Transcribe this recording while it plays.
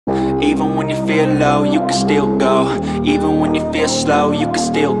Even when you feel low, you can still go. Even when you feel slow, you can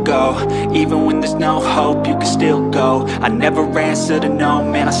still go. Even when there's no hope, you can still go. I never answer to no,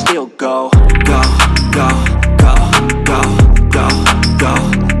 man, I still go. Go, go, go, go, go, go, go,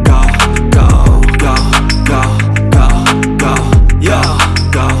 go, go, go, go, go, yo,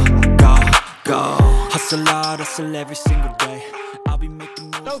 go, go, go. Hustle hard, hustle every single day. I'll be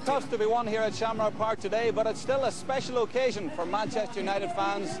making No cups to be won here at Shamrock Park today, but it's still a special occasion for Manchester United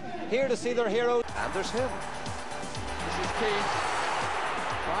fans here to see their hero. And there's him. This is Keane.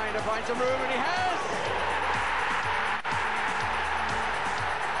 Trying to find some room, and he has!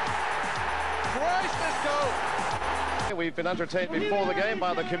 Christ, this goal! We've been entertained before the game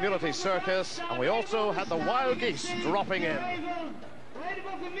by the community circus, and we also had the wild geese dropping in.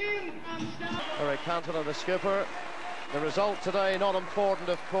 Eric Cantona, the skipper. The result today not important,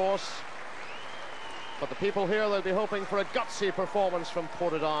 of course, but the people here, they'll be hoping for a gutsy performance from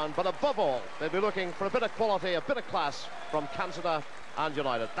Portadown, but above all they'll be looking for a bit of quality, a bit of class from Cantona and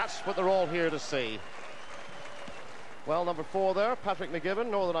United. That's what they're all here to see. Well, number 4 there, Patrick McGibbon,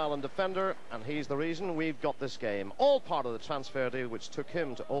 Northern Ireland defender, and he's the reason we've got this game. All part of the transfer deal which took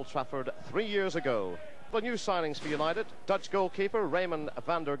him to Old Trafford 3 years ago. The new signings for United: Dutch goalkeeper Raimond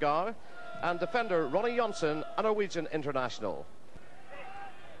Van der Gouw and defender Ronny Johnsen, a Norwegian international.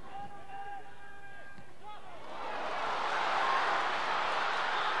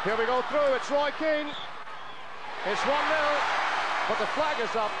 Here we go through, it's Roy Keane. It's 1-0, but the flag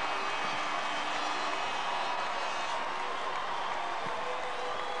is up.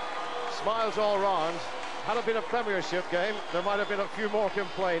 Smiles all round. Had it been a Premiership game, there might have been a few more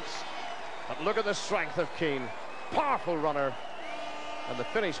complaints. But look at the strength of Keane. Powerful runner. And the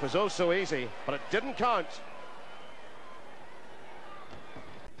finish was oh so easy, but it didn't count.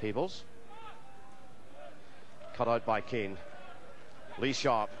 Peebles. Cut out by Keane. Lee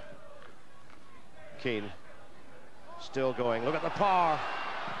Sharpe. Keane. Still going. Look at the power.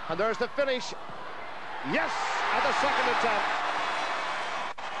 And there's the finish. Yes! At the second attempt.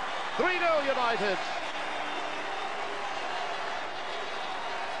 3-0 United.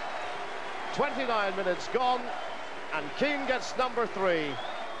 29 minutes gone. And Keane gets number 3.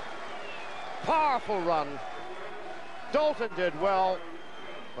 Powerful run. Dalton did well,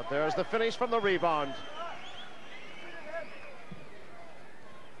 but there's the finish from the rebound.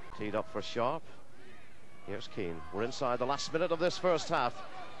 Teed up for Sharpe. Here's Keane. We're inside the last minute of this first half.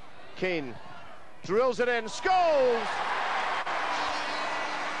 Keane drills it in. Scholes!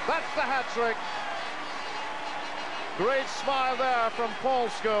 That's the hat-trick. Great smile there from Paul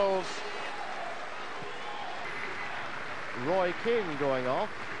Scholes. Roy Keane going off.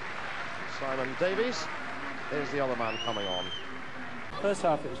 Simon Davies is the other man coming on. First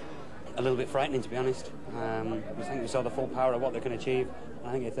half it was a little bit frightening, to be honest. I think we saw the full power of what they can achieve.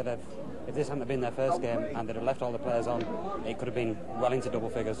 I think if this hadn't been their first game and they'd have left all the players on, it could have been well into double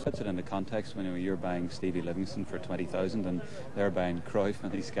figures. Puts it into context when you're buying Stevie Livingston for 20,000 and they're buying Cruyff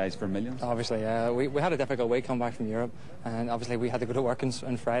and these guys for millions. Obviously, we had a difficult week coming back from Europe, and obviously we had to go to work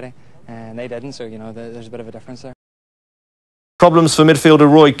on Friday, and they didn't. So there's a bit of a difference there. Problems for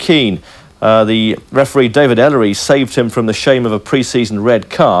midfielder Roy Keane. The referee David Ellery saved him from the shame of a pre-season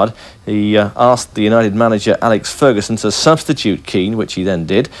red card. He asked the United manager Alex Ferguson to substitute Keane, which he then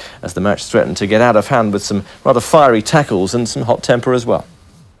did, as the match threatened to get out of hand with some rather fiery tackles and some hot temper as well.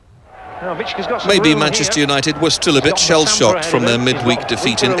 Maybe Manchester United were still a bit shell-shocked from their midweek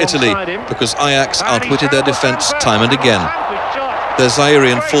defeat in Italy, because Ajax outwitted their defence time and again. Their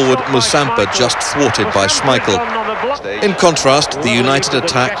Zairian forward Musampa just thwarted by Schmeichel. In contrast, the United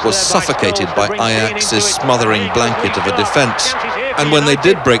attack was suffocated by Ajax's smothering blanket of a defence, and when they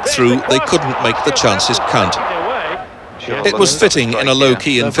did break through, they couldn't make the chances count. It was fitting in a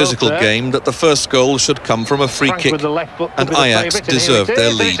low-key and physical game that the first goal should come from a free kick, and Ajax deserved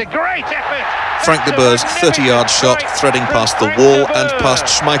their lead. Frank de Boer's 30-yard shot threading past the wall and past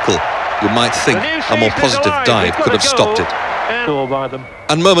Schmeichel. You might think a more positive dive could have stopped it.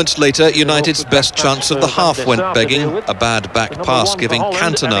 And moments later, United's best chance of the half went begging, a bad back pass giving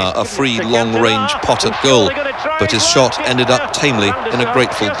Cantona a free long-range pot at goal, but his shot ended up tamely in a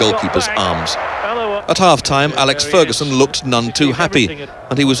grateful goalkeeper's arms. At half-time, Alex Ferguson looked none too happy,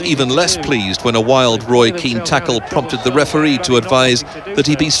 and he was even less pleased when a wild Roy Keane tackle prompted the referee to advise that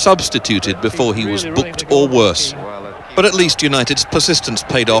he be substituted before he was booked or worse. But at least United's persistence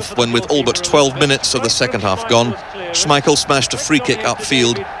paid off when, with all but 12 minutes of the second half gone, Schmeichel smashed a free kick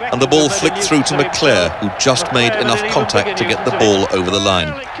upfield and the ball flicked through to McClare, who just made enough contact to get the ball over the line.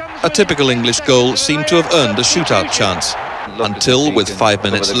 A typical English goal seemed to have earned a shootout chance, until, with 5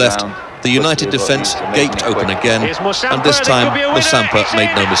 minutes left, The United defence gaped open again, and this time Musampa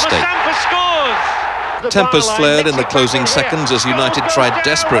made no mistake. Tempers flared in the closing seconds as United tried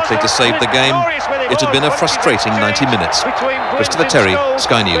desperately to save the game. It had been a frustrating 90 minutes. Christopher Terry,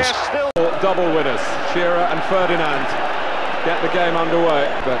 Sky News. Double winners, Shearer and Ferdinand, get the game underway,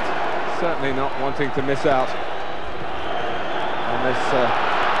 but certainly not wanting to miss out on this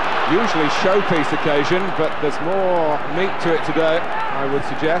usually showpiece occasion, but there's more meat to it today, I would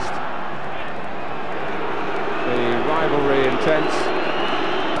suggest. The rivalry intense.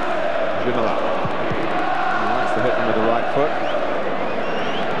 Ginola likes to hit them with the right foot.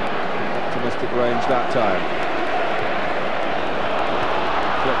 Optimistic range that time.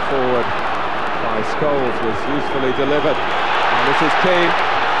 Flip forward by Scholes was usefully delivered. And this is Keane.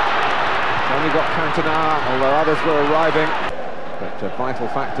 Only got Cantona, although others were arriving. But vital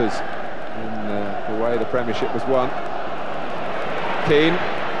factors in the way the Premiership was won. Keane.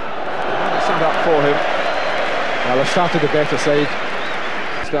 Sat up for him. Well, they've started the better side.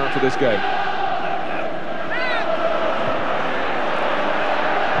 Start to this game.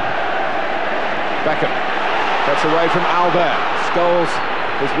 Beckham gets away from Albert. Scholes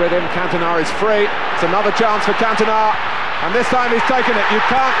is with him. Cantona is free. It's another chance for Cantona, and this time he's taken it. You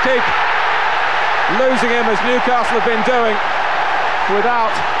can't keep losing him as Newcastle have been doing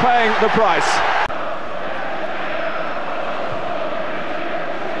without paying the price.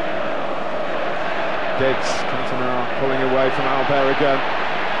 Diggs, Cantona pulling away from Albert again.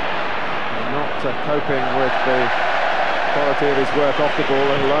 Not coping with the quality of his work off the ball,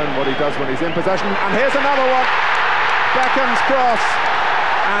 let alone what he does when he's in possession. And here's another one. Beckham's cross,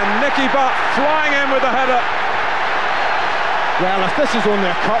 and Nicky Butt flying in with the header. Well, if this is only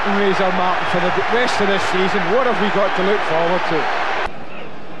a curtain raiser, Martin, for the rest of this season, what have we got to look forward to?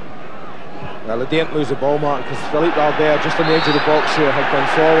 Well, they didn't lose the ball, Martin, because Philippe Albert, just on the edge of the box here, had gone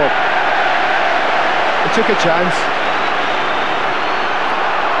forward. He took a chance.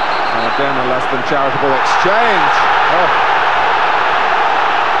 Again, a less than charitable exchange. Oh.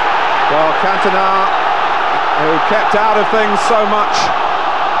 Well, Cantona, who kept out of things so much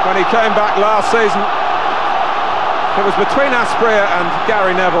when he came back last season. It was between Asprilla and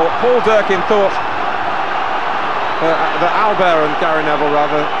Gary Neville. Paul Durkin thought that Albert and Gary Neville,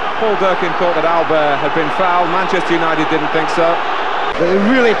 rather. Paul Durkin thought that Albert had been fouled. Manchester United didn't think so. They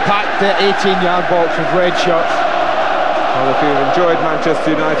really packed the 18-yard box with red shirts. Well, if you've enjoyed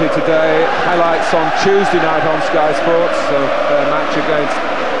Manchester United today, highlights on Tuesday night on Sky Sports of their match against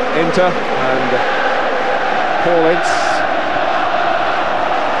Inter and Paul Ince.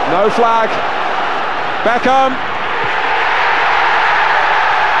 No flag. Beckham.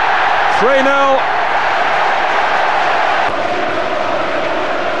 3-0.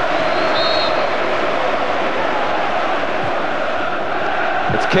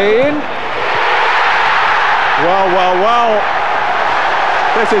 It's Keane. Well.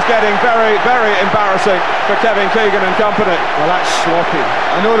 This is getting very, very embarrassing for Kevin Keegan and company. Well, that's sloppy.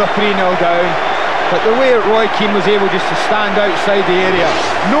 I know they're 3-0 down, but the way Roy Keane was able just to stand outside the area,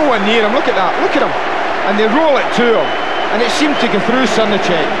 no one near him, look at that, look at him. And they roll it to him, and it seemed to go through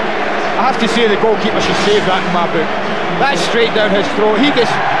Sundercheck. I have to say the goalkeeper should save that in my book. That's straight down his throat. He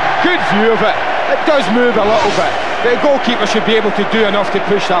gets good view of it. It does move a little bit, but the goalkeeper should be able to do enough to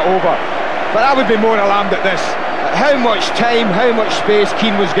push that over. But I would be more alarmed at this. At how much time, how much space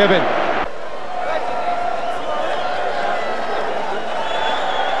Keane was given.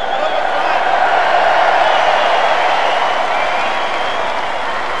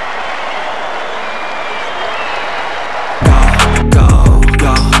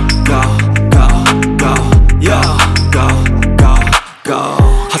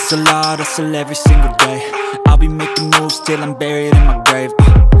 Hustle hard, hustle every single day. I'll be making moves till I'm buried in my grave.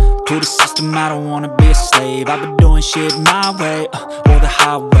 To the system, I don't wanna be a slave. I've been doing shit my way, or the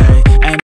highway.